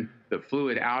urine, the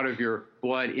fluid out of your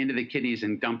blood into the kidneys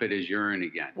and dump it as urine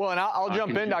again. Well, and I'll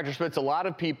jump in, Dr. Spitz. A lot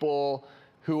of people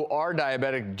who are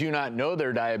diabetic do not know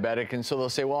they're diabetic, and so they'll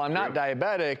say, well, I'm not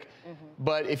diabetic,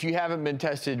 but if you haven't been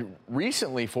tested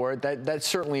recently for it, that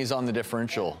certainly is on the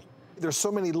differential. There's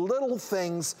so many little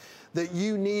things that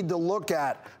you need to look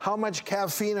at. How much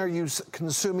caffeine are you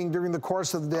consuming during the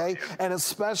course of the day, and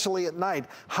especially at night?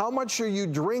 How much are you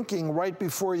drinking right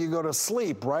before you go to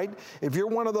sleep, right? If you're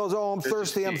one of those, oh, I'm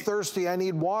thirsty, I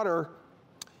need water,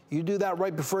 you do that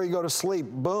right before you go to sleep,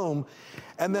 boom.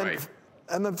 And then,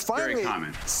 and then finally,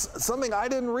 something I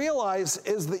didn't realize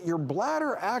is that your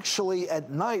bladder actually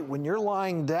at night, when you're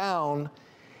lying down,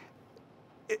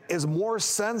 is more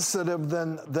sensitive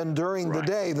than during the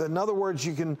day. In other words,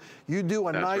 you do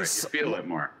a nice. Right. You feel it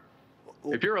more.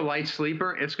 If you're a light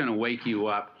sleeper, it's going to wake you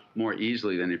up more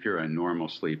easily than if you're a normal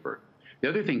sleeper. The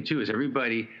other thing too is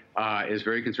everybody is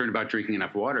very concerned about drinking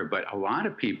enough water, but a lot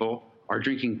of people are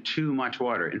drinking too much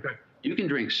water. In fact, you can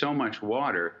drink so much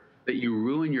water that you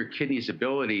ruin your kidney's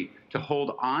ability to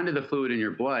hold on to the fluid in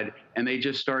your blood, and they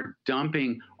just start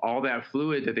dumping all that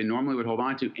fluid that they normally would hold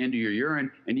on to into your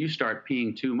urine, and you start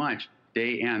peeing too much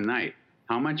day and night.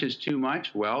 How much is too much?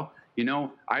 Well, you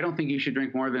know, I don't think you should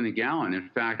drink more than a gallon.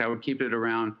 In fact, I would keep it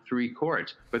around 3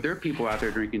 quarts. But there are people out there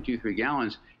drinking 2-3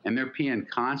 gallons, and they're peeing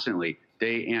constantly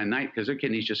day and night because their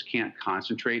kidneys just can't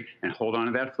concentrate and hold on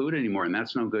to that fluid anymore, and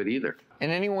that's no good either.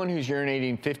 And anyone who's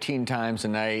urinating 15 times a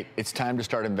night, it's time to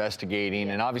start investigating.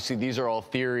 And obviously, these are all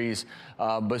theories,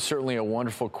 but certainly a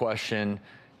wonderful question.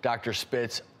 Dr.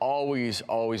 Spitz, always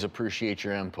appreciate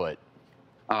your input.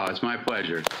 Oh, it's my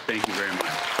pleasure. Thank you very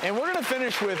much. And we're going to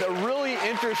finish with a really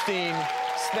interesting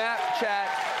Snapchat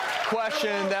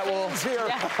question that will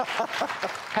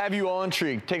have you all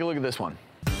intrigued. Take a look at this one.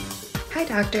 Hi,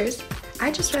 doctors.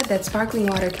 I just read that sparkling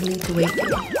water can lead to weight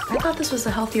gain. I thought this was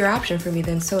a healthier option for me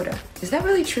than soda. Is that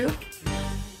really true?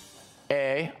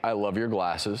 A, I love your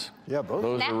glasses. Yeah, both.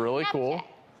 Those are really cool.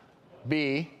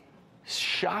 B,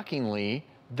 shockingly,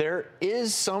 there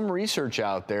is some research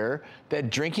out there that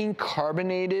drinking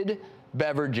carbonated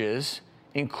beverages,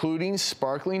 including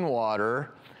sparkling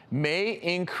water, may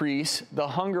increase the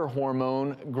hunger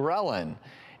hormone ghrelin.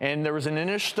 And there was an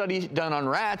initial study done on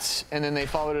rats, and then they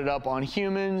followed it up on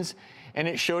humans, and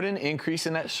it showed an increase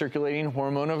in that circulating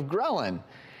hormone of ghrelin.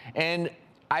 And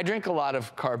I drink a lot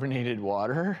of carbonated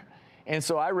water, and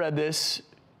so I read this,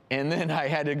 and then I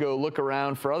had to go look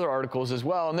around for other articles as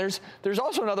well. And there's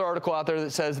also another article out there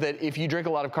that says that if you drink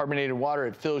a lot of carbonated water,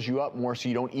 it fills you up more so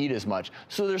you don't eat as much.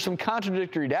 So there's some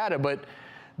contradictory data, but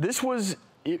this was,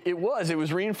 it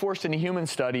was reinforced in a human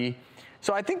study.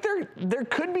 So I think there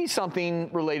could be something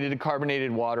related to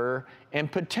carbonated water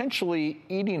and potentially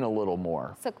eating a little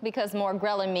more. So because more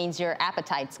ghrelin means your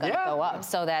appetite's going to go up.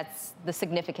 So that's the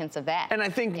significance of that. And I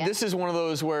think this is one of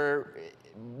those where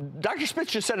Dr.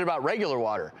 Spitz just said it about regular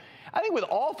water. I think with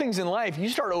all things in life, you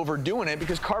start overdoing it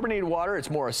because carbonated water, it's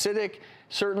more acidic.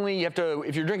 Certainly, you have to,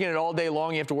 if you're drinking it all day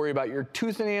long, you have to worry about your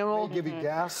tooth enamel. They give you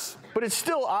gas. But it's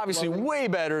still obviously way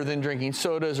better than drinking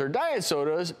sodas or diet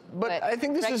sodas. But I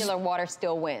think this regular water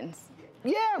still wins.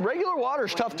 Yeah, regular water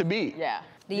is tough to beat. Yeah.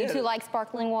 Do you two like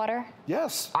sparkling water?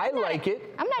 Yes. I like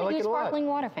it. I'm not a huge sparkling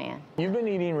water fan. You've been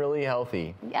eating really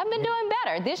healthy. I've been doing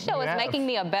better. This show is making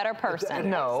me a better person.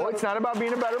 No, it's not about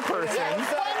being a better person. Well, no,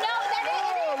 that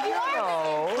is. You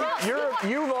are. No.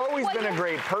 You've always been a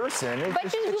great person.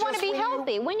 But you want to be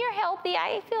healthy. When you're healthy,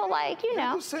 I feel like, you know.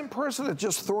 You're the same person that's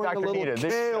just throwing Dr. a little Nita,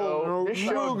 kale, this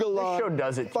show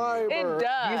does it to fiber. you. It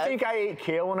does. Do you think I ate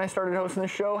kale when I started hosting the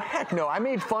show? Heck no. I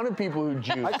made fun of people who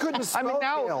juice. I couldn't smell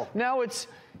kale. Now it's...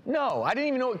 No, I didn't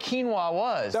even know what quinoa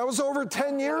was. That was over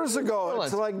 10 years ago.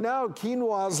 It's like now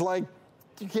quinoa's like,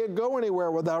 you can't go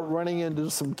anywhere without running into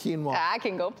some quinoa. I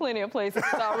can go plenty of places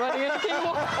without running into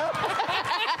quinoa.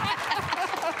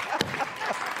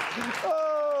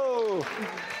 Oh!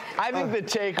 I think the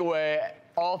takeaway,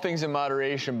 all things in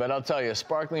moderation, but I'll tell you,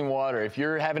 sparkling water, if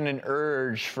you're having an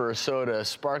urge for a soda,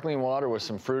 sparkling water with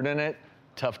some fruit in it,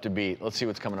 tough to beat. Let's see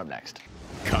what's coming up next.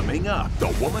 Coming up, the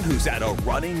woman who's had a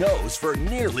runny nose for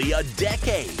nearly a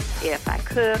decade. If I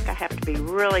cook, I have to be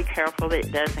really careful that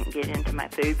it doesn't get into my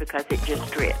food because it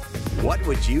just drips. What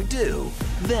would you do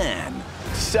then?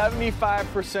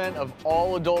 75% of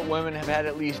all adult women have had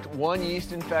at least one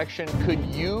yeast infection. Could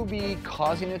you be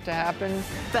causing it to happen?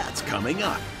 That's coming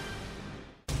up.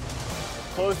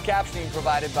 Closed captioning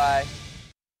provided by...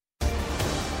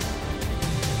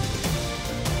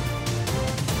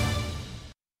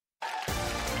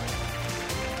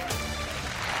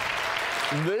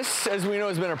 This, as we know,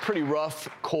 has been a pretty rough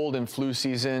cold and flu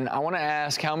season. I want to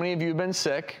ask, how many of you have been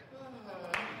sick?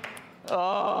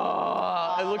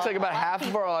 It looks like about half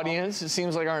of our audience. It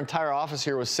seems like our entire office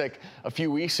here was sick a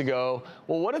few weeks ago.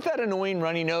 Well, what if that annoying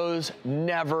runny nose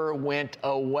never went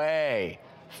away?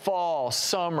 Fall,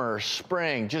 summer,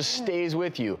 spring, just stays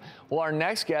with you. Well, our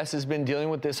next guest has been dealing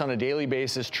with this on a daily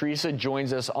basis. Teresa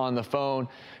joins us on the phone.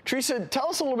 Teresa, tell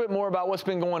us a little bit more about what's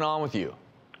been going on with you.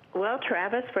 Well,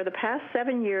 Travis, for the past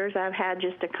 7 years, I've had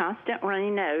just a constant runny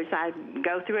nose. I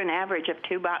go through an average of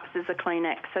 2 boxes of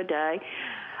Kleenex a day.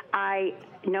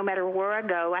 No matter where I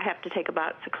go, I have to take a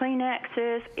box of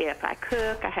Kleenexes. If I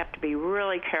cook, I have to be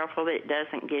really careful that it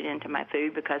doesn't get into my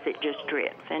food because it just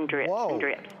drips and drips and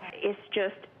drips. It's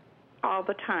just all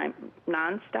the time,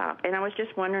 nonstop. And I was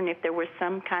just wondering if there was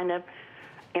some kind of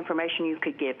information you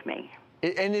could give me.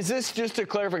 And is this, just to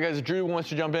clarify, because Drew wants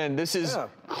to jump in, this is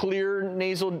clear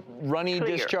nasal runny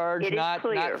discharge, not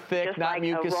thick, just not like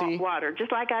mucousy? Water,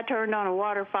 just like I turned on a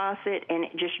water faucet and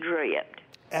it just dripped.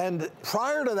 And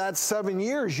prior to that 7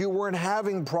 years, you weren't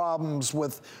having problems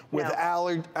with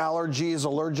allergies,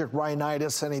 allergic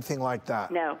rhinitis, anything like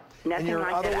that? No, nothing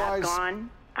like that.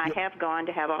 I have gone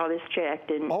to have all this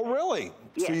checked. And oh, really?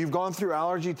 Yes. So you've gone through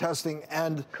allergy testing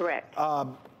and... Correct.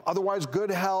 Otherwise, good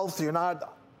health, you're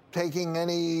not taking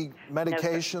any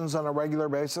medications on a regular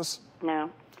basis? No.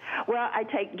 Well, I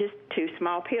take just 2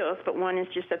 small pills, but one is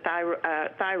just a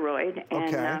thyroid,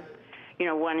 and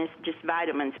one is just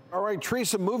vitamins. All right,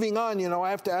 Teresa, moving on, I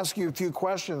have to ask you a few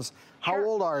questions. How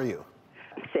old are you?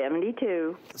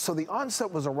 72. So the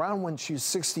onset was around when she's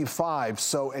 65,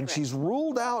 and she's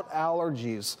ruled out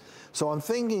allergies. So I'm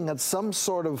thinking it's some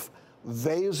sort of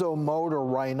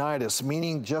vasomotor rhinitis,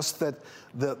 meaning just that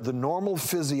the normal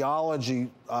physiology,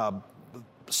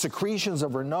 secretions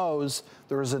of her nose,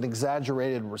 there is an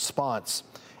exaggerated response.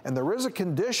 And there is a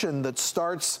condition that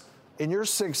starts in your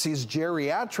 60s,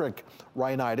 geriatric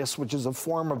rhinitis, which is a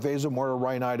form of vasomotor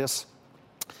rhinitis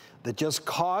that just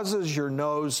causes your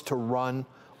nose to run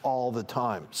all the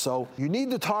time. So you need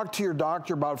to talk to your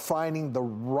doctor about finding the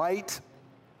right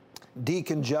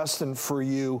decongestant for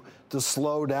you to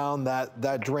slow down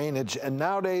that drainage. And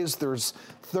nowadays there's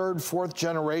 3rd, 4th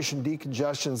generation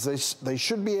decongestants. They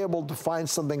should be able to find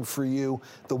something for you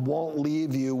that won't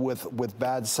leave you with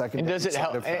bad secondary And does it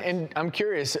help? And I'm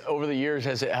curious, over the years,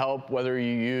 has it helped whether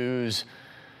you use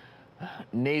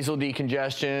nasal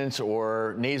decongestants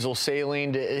or nasal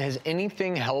saline? Has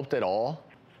anything helped at all?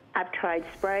 I've tried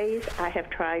sprays. I have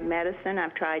tried medicine.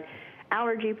 I've tried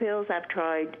allergy pills. I've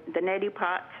tried the neti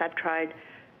pots. I've tried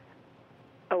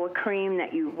a cream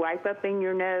that you wipe up in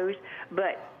your nose,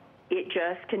 but it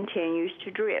just continues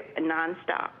to drip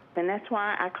nonstop. And that's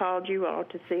why I called you all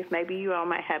to see if maybe you all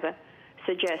might have a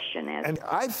suggestion. And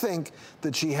I think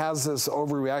that she has this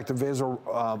overreactive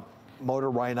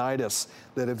vasomotor rhinitis,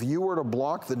 that if you were to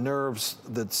block the nerves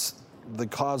that's the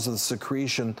cause of the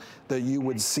secretion, that you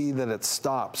would see that it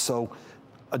stops. So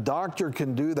a doctor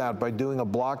can do that by doing a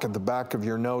block at the back of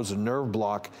your nose, a nerve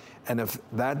block, and if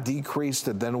that decreased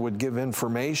it, then it would give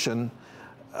information.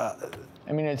 I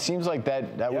mean, it seems like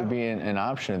that would be an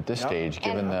option at this stage,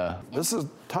 given the... This is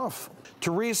tough.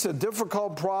 Teresa,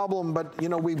 difficult problem, but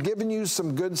we've given you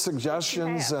some good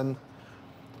suggestions, and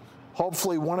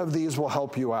hopefully one of these will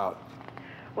help you out.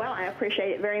 Well, I appreciate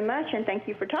it very much, and thank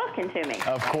you for talking to me.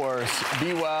 Of course.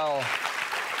 Be well.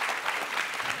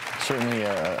 certainly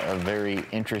a very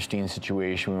interesting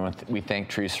situation. We thank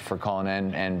Teresa for calling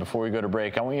in. And before we go to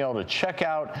break, I want you all to check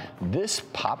out this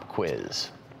pop quiz.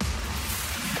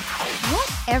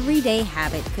 What everyday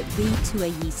habit could lead to a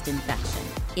yeast infection?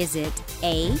 Is it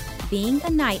A, being a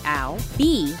night owl,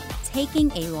 B, taking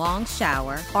a long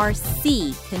shower, or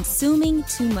C, consuming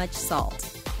too much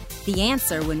salt? The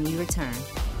answer when we return.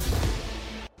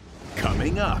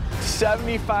 Coming up.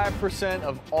 75%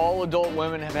 of all adult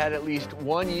women have had at least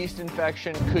one yeast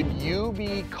infection. Could you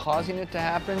be causing it to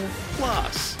happen?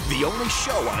 Plus, the only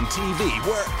show on TV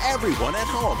where everyone at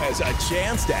home has a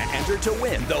chance to enter to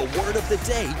win the Word of the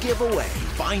Day giveaway.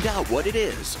 Find out what it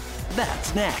is.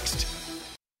 That's next.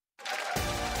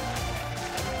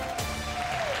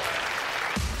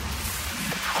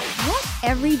 What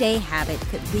everyday habit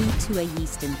could lead to a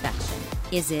yeast infection?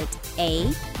 Is it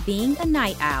A, being a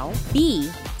night owl, B,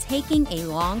 taking a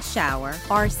long shower,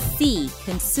 or C,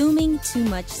 consuming too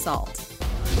much salt?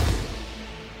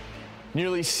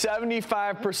 Nearly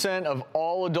 75% of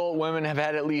all adult women have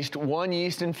had at least one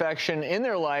yeast infection in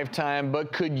their lifetime,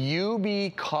 but could you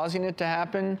be causing it to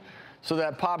happen? So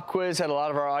that pop quiz had a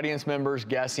lot of our audience members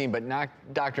guessing, but not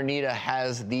Dr. Nita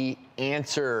has the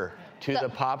answer to the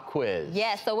pop quiz.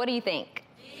 Yeah, so what do you think?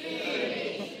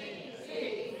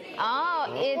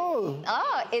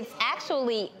 It's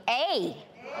actually A.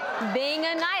 Being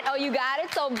a night, you got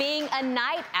it? So being a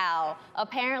night owl.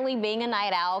 Apparently being a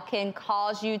night owl can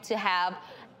cause you to have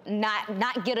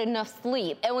not get enough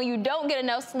sleep. And when you don't get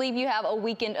enough sleep, you have a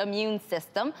weakened immune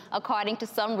system, according to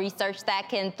some research that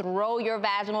can throw your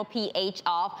vaginal pH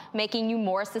off, making you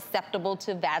more susceptible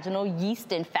to vaginal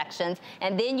yeast infections.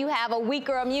 And then you have a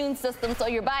weaker immune system, so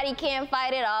your body can't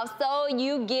fight it off, so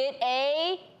you get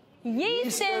a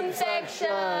yeast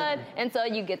infection. And so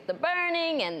you get the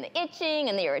burning and the itching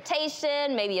and the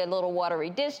irritation, maybe a little watery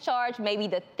discharge, maybe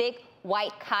the thick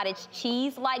white cottage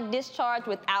cheese-like discharge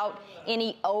without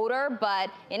any odor. But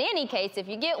in any case, if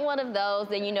you get one of those,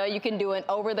 then you know you can do an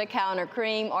over-the-counter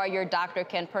cream or your doctor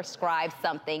can prescribe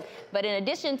something. But in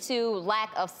addition to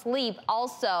lack of sleep,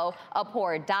 also a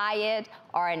poor diet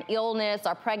or an illness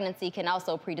or pregnancy can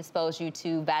also predispose you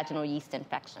to vaginal yeast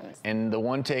infections. And the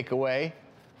one takeaway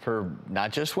for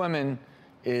not just women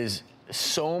is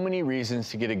so many reasons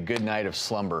to get a good night of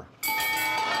slumber.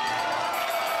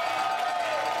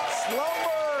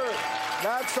 Slumber!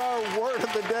 That's our word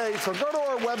of the day. So go to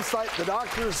our website,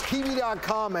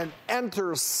 thedoctorstv.com, and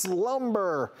enter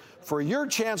slumber for your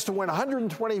chance to win a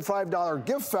 $125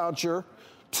 gift voucher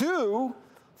to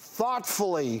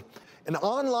Thoughtfully, an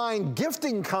online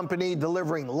gifting company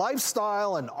delivering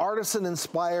lifestyle and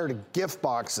artisan-inspired gift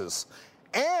boxes.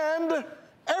 And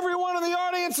everyone in the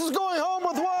audience is going home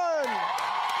with one.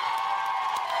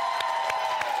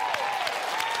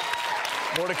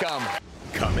 More to come.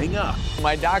 Coming up.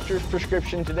 My doctor's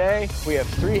prescription today, we have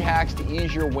 3 hacks to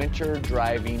ease your winter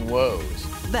driving woes.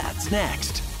 That's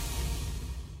next.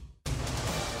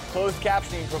 Closed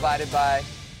captioning provided by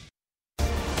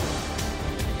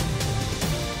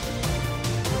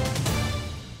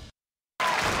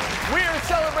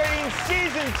celebrating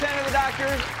season 10 of the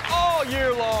Doctors all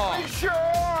year long. We sure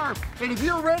are. And if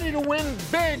you're ready to win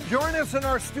big, join us in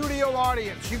our studio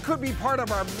audience. You could be part of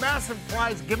our massive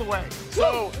prize giveaway.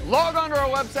 So log on to our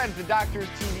website at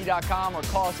thedoctorstv.com or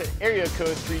call us at area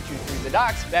code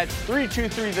 323-THE-DOCS. That's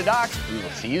 323-THE-DOCS. We will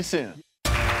see you soon.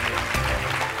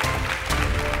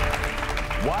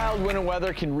 Wild winter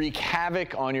weather can wreak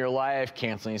havoc on your life,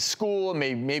 canceling school,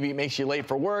 maybe it makes you late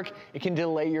for work. It can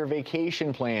delay your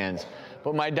vacation plans.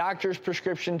 But my doctor's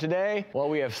prescription today, well,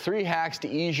 we have 3 hacks to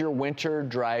ease your winter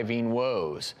driving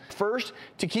woes. First,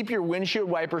 to keep your windshield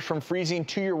wipers from freezing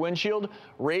to your windshield,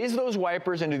 raise those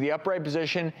wipers into the upright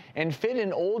position and fit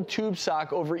an old tube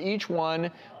sock over each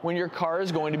one when your car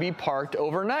is going to be parked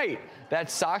overnight. That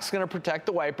sock's going to protect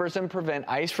the wipers and prevent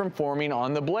ice from forming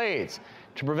on the blades.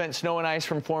 To prevent snow and ice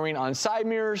from forming on side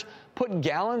mirrors, put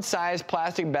gallon-sized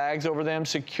plastic bags over them,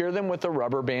 secure them with a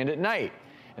rubber band at night.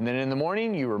 And then in the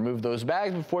morning, you remove those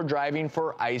bags before driving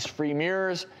for ice-free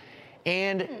mirrors.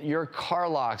 And your car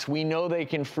locks, we know they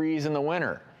can freeze in the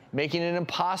winter, making it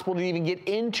impossible to even get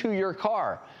into your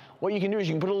car. What you can do is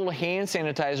you can put a little hand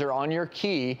sanitizer on your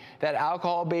key, that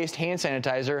alcohol-based hand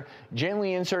sanitizer,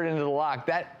 gently insert into the lock.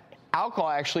 That alcohol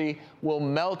actually will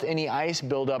melt any ice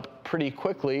buildup pretty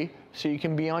quickly so you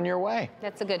can be on your way.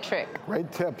 That's a good trick.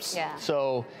 Great tips. Yeah.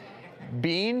 So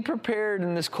being prepared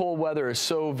in this cold weather is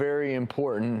so very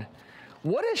important.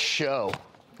 What a show.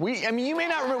 You may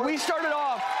not remember, we started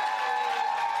off,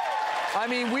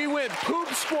 we went Poop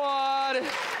Squad,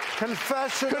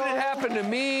 Confessional. Could it happen to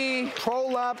me?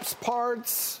 Prolapse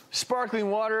parts. Sparkling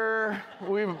water.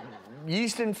 We've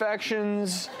yeast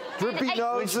infections. Drippy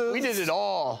noses. We did it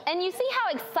all. And you see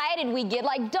how excited we get.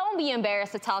 Like, don't be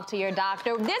embarrassed to talk to your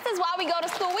doctor. This is why we go to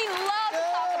school. We love to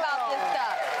talk about this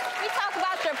stuff. We talk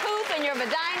about your poop and your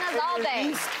vaginas all day.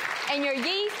 Yeast. And your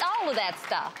yeast, all of that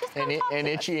stuff. Just come talk And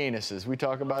to itchy anuses. We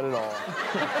talk about it all.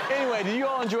 Anyway, do you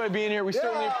all enjoy being here? We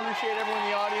certainly appreciate everyone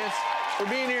in the audience for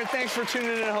being here. Thanks for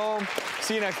tuning in at home.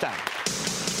 See you next time.